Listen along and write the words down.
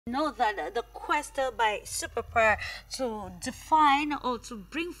Know that the quest by superpower to define or to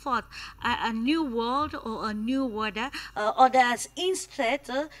bring forth a new world or a new order, instead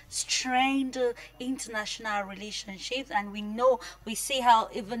strained international relationships, and we see how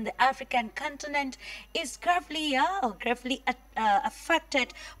even the African continent is gravely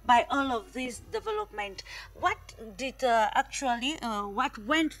affected by all of this development. What did what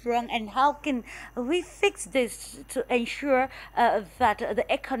went wrong, and how can we fix this to ensure that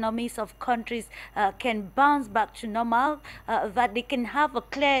the economies of countries can bounce back to normal, that they can have a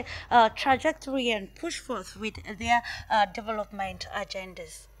clear trajectory and push forth with their development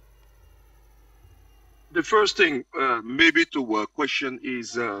agendas? The first thing, maybe to question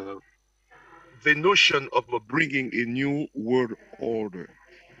is the notion of bringing a new world order.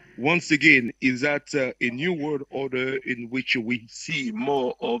 Once again, is that a new world order in which we see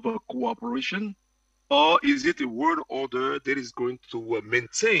more of a cooperation, or is it a world order that is going to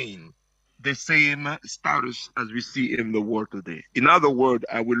maintain the same status as we see in the world today? In other words,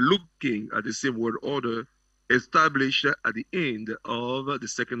 are we looking at the same world order established at the end of the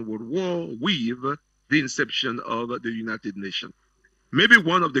Second World War with the inception of the United Nations? Maybe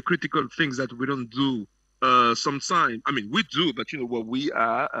one of the critical things that we don't do sometimes, I mean, we do, but you know what we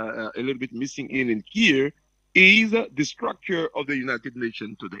are a little bit missing in here is the structure of the United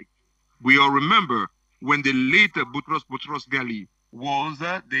Nations today. We all remember when the late Boutros Ghali was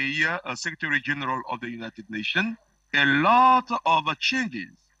the Secretary General of the United Nations, a lot of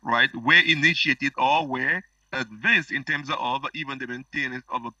changes, right, were initiated or were advanced in terms of even the maintenance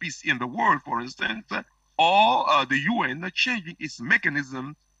of a peace in the world, for instance, or the UN changing its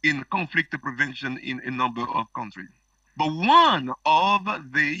mechanism in conflict prevention in a number of countries. But one of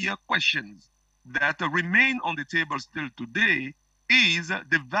the questions that remain on the table still today is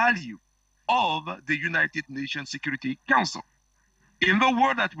the value of the United Nations Security Council. In the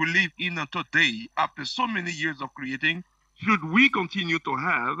world that we live in today, after so many years of creating, should we continue to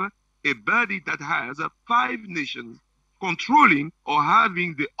have a body that has five nations controlling or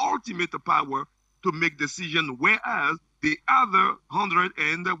having the ultimate power to make decisions, whereas the other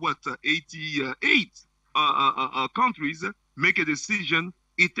 188 countries make a decision?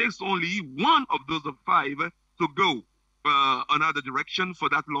 It takes only one of those five to go another direction for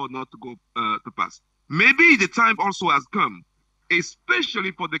that law not to go to pass. Maybe the time also has come,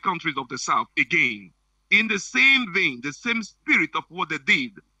 especially for the countries of the South, again, in the same vein, the same spirit of what they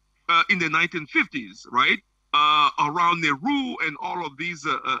did in the 1950s, right? Around Nehru and all of these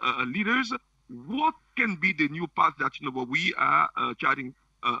leaders, what can be the new path that we are charting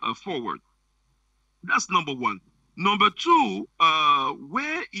forward? That's number one. Number two,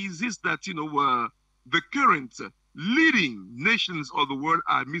 where is this that the current leading nations of the world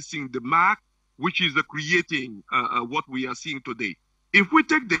are missing the mark, which is creating what we are seeing today? If we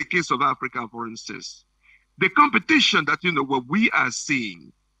take the case of Africa, for instance, the competition that what we are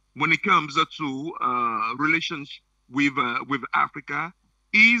seeing when it comes to relations with Africa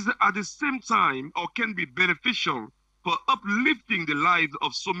is at the same time, or can be beneficial for uplifting the lives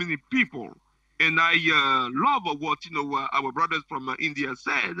of so many people. And I love what our brothers from India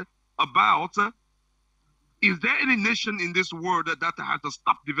said about is there any nation in this world that has to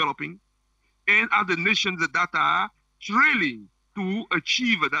stop developing, and are the nations that are trailing to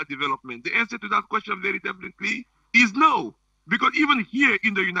achieve that development? The answer to that question very definitely is no. Because even here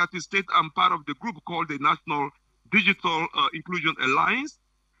in the United States, I'm part of the group called the National Digital Inclusion Alliance.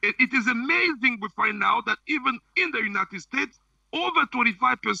 It is amazing we find out that even in the United States, over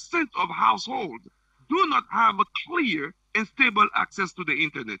 25% of households do not have a clear and stable access to the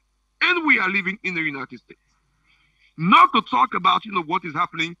internet. And we are living in the United States. Not to talk about what is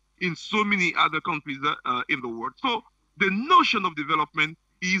happening in so many other countries in the world. So the notion of development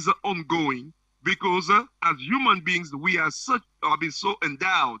is ongoing, because as human beings, we are so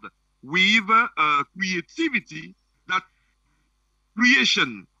endowed with creativity that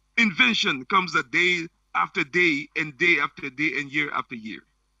creation, invention comes a day after day and day after day and year after year.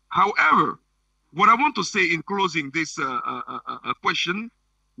 However, what I want to say in closing this question,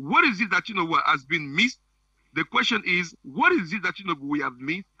 what is it that what has been missed? The question is, what is it that we have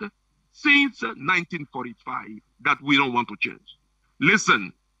missed since 1945 that we don't want to change?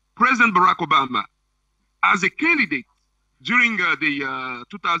 Listen, President Barack Obama, as a candidate during the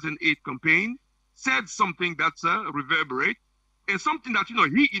 2008 campaign, said something that's reverberate, and something that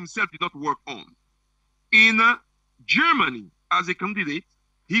he himself did not work on. In Germany, as a candidate,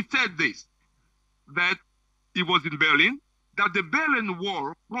 he said this, that he was in Berlin, that the Berlin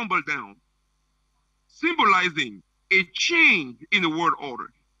Wall crumbled down, symbolizing a change in the world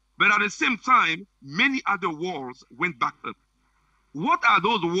order. But at the same time, many other walls went back up. What are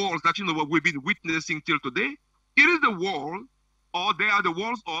those wars that what we've been witnessing till today? It is the wall, or they are the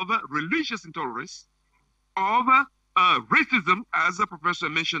walls of religious intolerance, of racism, as the professor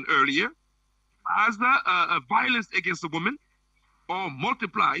mentioned earlier, as violence against the woman, or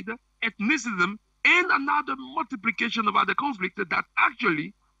multiplied ethnicism, and another multiplication of other conflicts that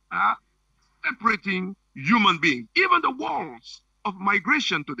actually are separating human beings. Even the walls of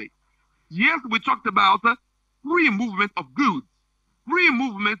migration today. Yes, we talked about free movement of goods, free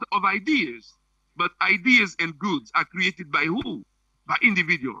movement of ideas, but ideas and goods are created by who? By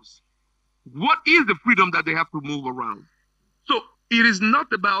individuals. What is the freedom that they have to move around? So it is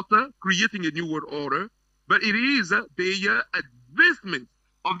not about creating a new world order, but it is the advancement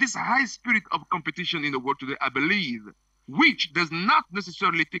of this high spirit of competition in the world today, I believe, which does not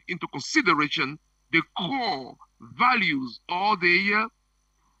necessarily take into consideration the core values or the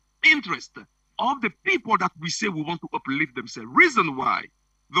interest of the people that we say we want to uplift themselves. Reason why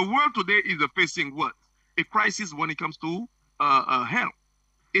the world today is facing what? A crisis when it comes to health.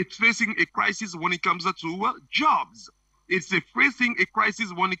 It's facing a crisis when it comes to jobs. It's facing a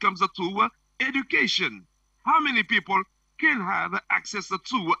crisis when it comes to education. How many people can have access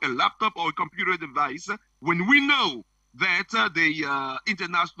to a laptop or a computer device when we know that the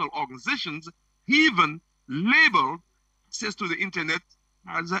international organizations even label access to the internet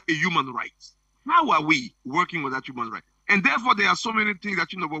as a human right? How are we working with that human right? And therefore, there are so many things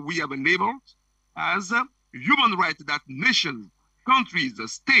that what we have labeled as human rights that nations, countries,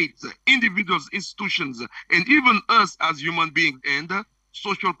 states, individuals, institutions, and even us as human beings and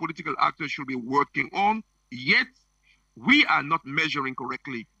social political actors should be working on. Yet, we are not measuring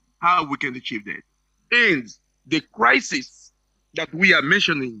correctly how we can achieve that. And the crisis that we are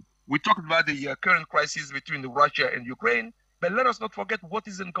mentioning, we talked about the current crisis between Russia and Ukraine, but let us not forget what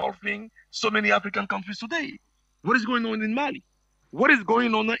is engulfing so many African countries today. What is going on in Mali? What is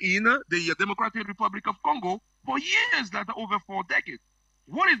going on in the Democratic Republic of Congo for years, that over 4 decades?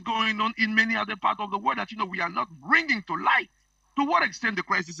 What is going on in many other parts of the world that we are not bringing to light? To what extent the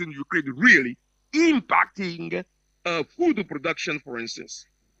crisis in Ukraine really impacting food production, for instance?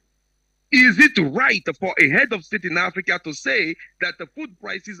 Is it right for a head of state in Africa to say that the food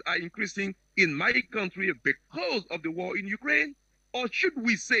prices are increasing in my country because of the war in Ukraine? Or should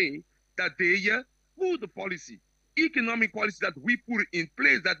we say that the food policy, economic policy that we put in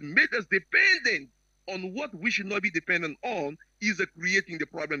place that made us dependent on what we should not be dependent on is creating the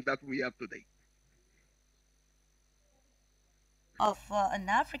problem that we have today? Of an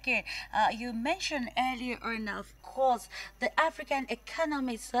African. You mentioned earlier on, of course, the African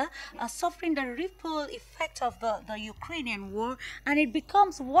economies are suffering the ripple effect of the Ukrainian war, and it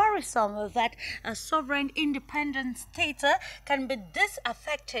becomes worrisome that a sovereign independent state can be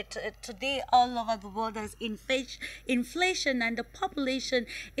disaffected today all over the world as inflation and the population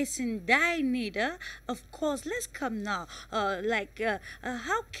is in dire need. Of course, let's come now.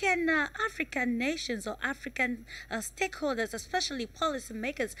 How can African nations or African stakeholders, especially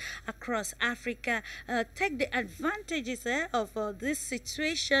policymakers across Africa, take the advantages of this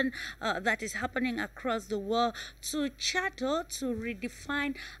situation that is happening across the world to charter, to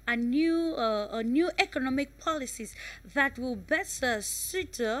redefine a new economic policies that will best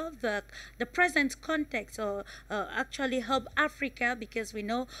suit the present context, or actually help Africa, because we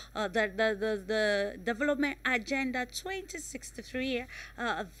know that the development agenda 2063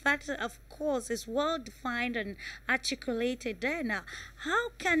 that of course is well defined and articulated there. Now, how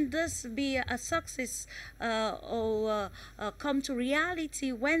can this be a success or come to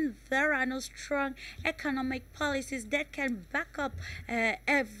reality when there are no strong economic policies that can back up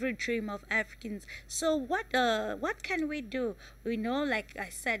every dream of Africans? So what can we do? We know, like I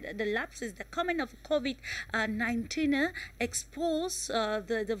said, the lapses, the coming of COVID-19 expose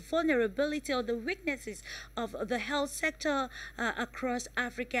the vulnerability or the weaknesses of the health sector across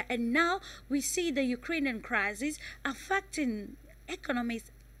Africa, and now we see the Ukrainian crisis affecting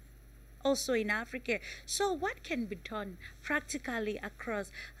economies also in Africa. So what can be done practically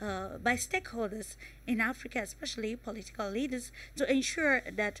across by stakeholders in Africa, especially political leaders, to ensure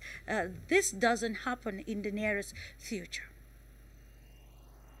that this doesn't happen in the nearest future?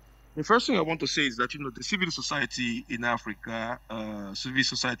 The first thing I want to say is that the civil society in Africa, civil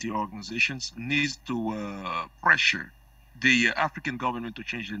society organizations, needs to pressure the African government to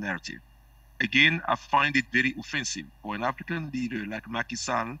change the narrative. Again, I find it very offensive for an African leader like Macky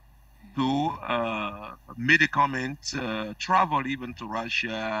Sall to make a comment, travel even to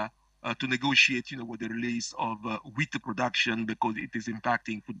Russia to negotiate, with the release of wheat production because it is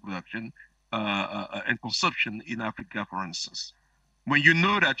impacting food production and consumption in Africa, for instance. When you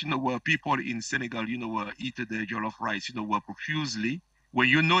know that, people in Senegal, eat the jollof rice, profusely, when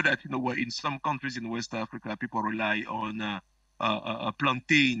you know that, in some countries in West Africa, people rely on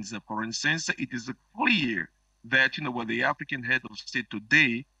plantains, for instance, it is clear that, the African head of state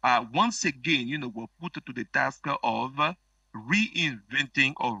today are once again, were put to the task of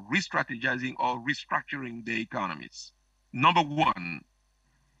reinventing or re-strategizing or restructuring their economies. Number one,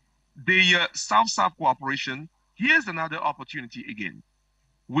 the South-South cooperation, here's another opportunity again.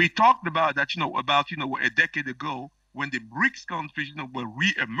 We talked about that, a decade ago when the BRICS countries, were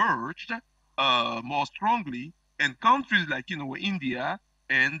re-emerged more strongly, and countries like, India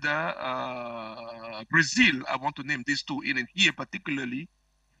and Brazil, I want to name these two in here particularly,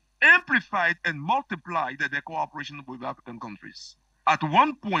 amplified and multiplied their cooperation with African countries. At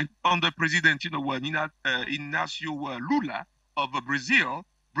one point, under President, Inácio Lula of Brazil,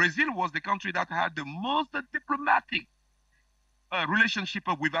 Brazil was the country that had the most diplomatic relationship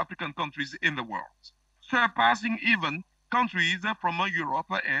with African countries in the world, surpassing even countries from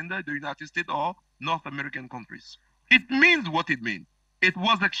Europe and the United States or North American countries. It means what it means. It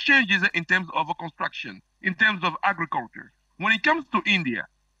was exchanges in terms of construction, in terms of agriculture. When it comes to India,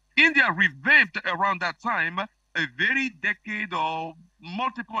 India revamped around that time a very decade or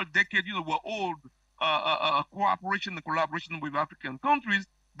multiple decade, old cooperation and collaboration with African countries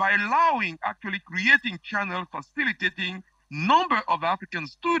by allowing, actually creating channels, facilitating number of African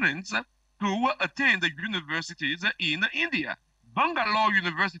students to attend the universities in India. Bangalore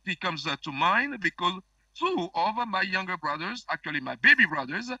University comes to mind because two of my younger brothers, actually my baby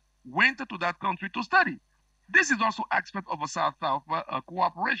brothers, went to that country to study. This is also aspect of a South-South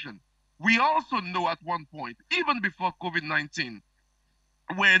cooperation. We also know at one point, even before COVID-19,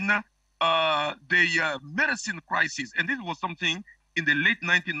 when the medicine crisis, and this was something in the late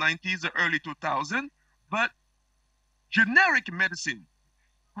 1990s, early 2000, but generic medicine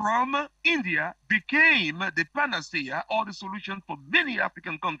from India became the panacea or the solution for many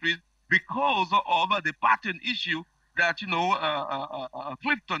African countries because of the patent issue that,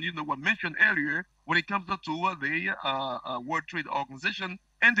 Clifton, was mentioned earlier when it comes to the World Trade Organization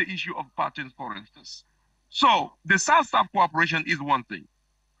and the issue of patents, for instance. So the South-South cooperation is one thing.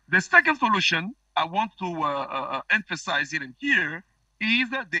 The second solution I want to emphasize it in here is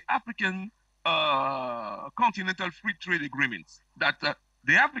the African continental free trade agreements that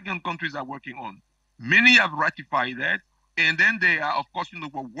the African countries are working on. Many have ratified that, and then they are, of course,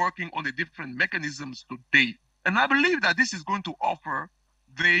 we're working on the different mechanisms today. And I believe that this is going to offer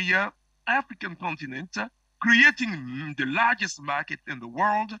the African continent, creating the largest market in the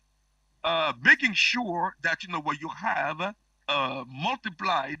world, making sure that, what you have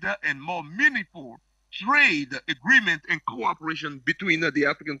multiplied and more meaningful trade agreement and cooperation between the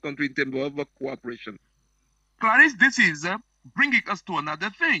African country in terms of cooperation. Clarisse, this is bringing us to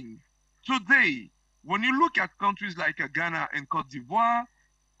another thing. Today, when you look at countries like Ghana and Cote d'Ivoire,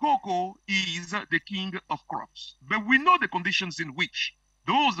 cocoa is the king of crops. But we know the conditions in which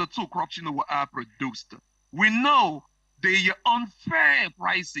those two crops are produced. We know the unfair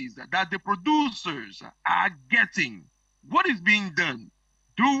prices that the producers are getting. What is being done?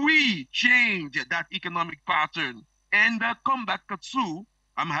 Do we change that economic pattern and come back to?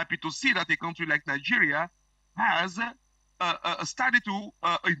 I'm happy to see that a country like Nigeria has started to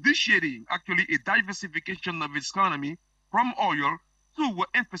initiating actually a diversification of its economy from oil to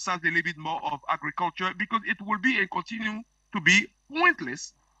emphasize a little bit more of agriculture, because it will be and continue to be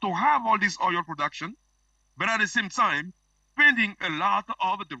pointless to have all this oil production, but at the same time spending a lot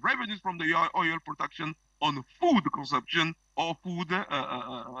of the revenues from the oil production on food consumption or food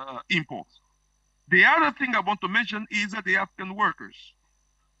imports. The other thing I want to mention is the African workers.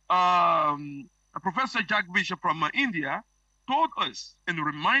 Professor Jack Bishop from India told us and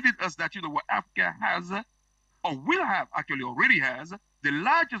reminded us that Africa has or will have, actually already has, the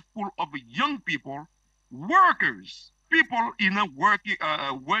largest pool of young people, workers, people in a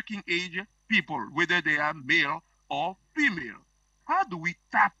working age people, whether they are male or female. How do we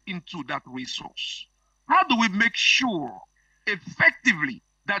tap into that resource? How do we make sure effectively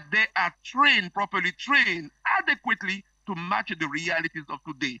that they are trained, properly trained, adequately to match the realities of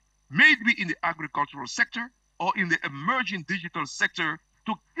today, maybe in the agricultural sector or in the emerging digital sector,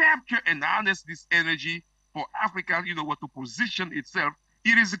 to capture and harness this energy for Africa, to position itself?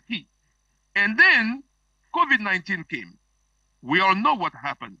 It is a key. And then COVID-19 came. We all know what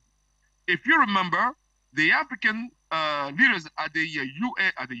happened. If you remember, the African leaders at the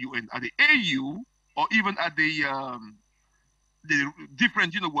AU, or even at the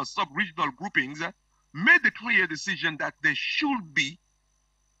different, sub-regional groupings, made the clear decision that there should be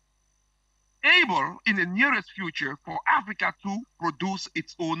able in the nearest future for Africa to produce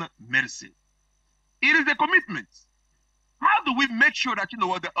its own medicine. It is a commitment. How do we make sure that,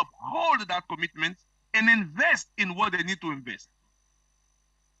 they uphold that commitment and invest in what they need to invest?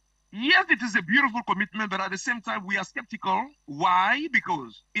 Yes, it is a beautiful commitment, but at the same time, we are skeptical. Why?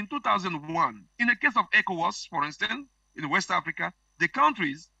 Because in 2001, in the case of ECOWAS, for instance, in West Africa, the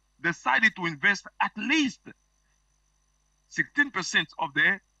countries decided to invest at least 16% of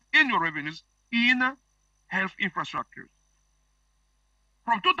their annual revenues in health infrastructure.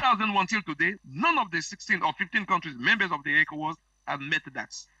 From 2001 till today, none of the 16 or 15 countries members of the ECOWAS have met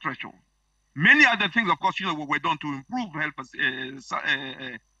that threshold. Many other things, of course, were done to improve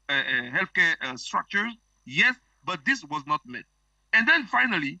healthcare structures, yes, but this was not met. And then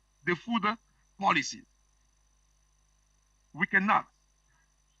finally, the food policies. We cannot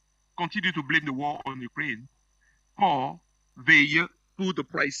continue to blame the war on Ukraine for the food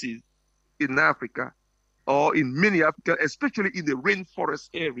prices in Africa or in many Africa, especially in the rainforest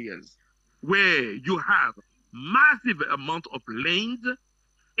areas where you have massive amount of land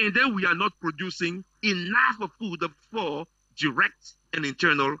and then we are not producing enough food for direct and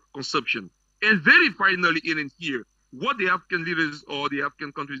internal consumption. And very finally, in here, what the African leaders or the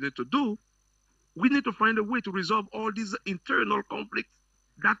African countries need to do, we need to find a way to resolve all these internal conflicts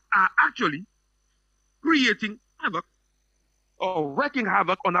that are actually creating havoc or wreaking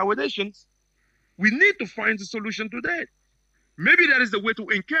havoc on our nations. We need to find a solution to that. Maybe that is the way to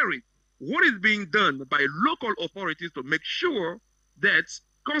encourage what is being done by local authorities to make sure that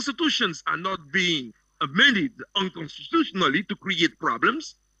constitutions are not being amended unconstitutionally to create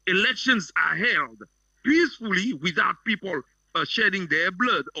problems. Elections are held peacefully without people shedding their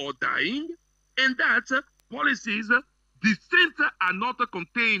blood or dying, and that policies, dissent are not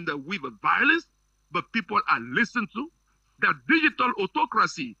contained with violence, but people are listened to. That digital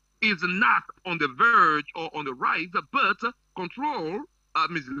autocracy is not on the verge or on the rise, but control,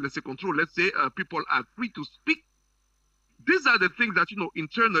 let's say people are free to speak. These are the things that,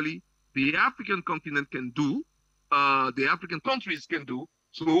 internally the African continent can do, the African countries can do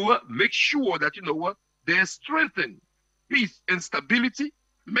to make sure that, they strengthen peace and stability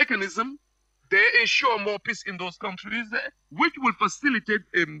mechanism. They ensure more peace in those countries, which will facilitate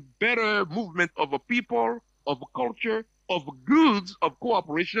a better movement of a people, of a culture, of goods, of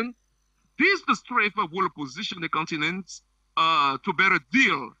cooperation. This the strength will position the continent to better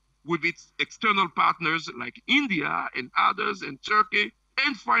deal with its external partners like India and others and Turkey,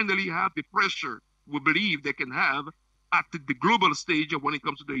 and finally have the pressure we believe they can have at the global stage when it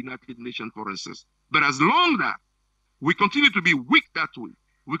comes to the United Nations, for instance. But as long that we continue to be weak that way,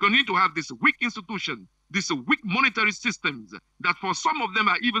 we continue to have this weak institution, these weak monetary systems that for some of them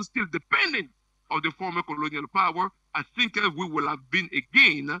are even still dependent of the former colonial power, I think we will have been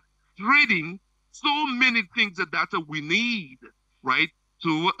again trading so many things that we need, right,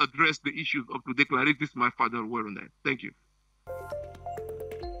 to address the issues of today. Clarity, this is my final word on that. Thank you.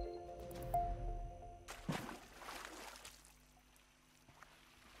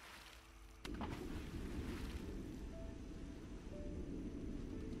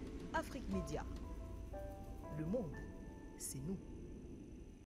 Afrique Média. Le monde, c'est nous.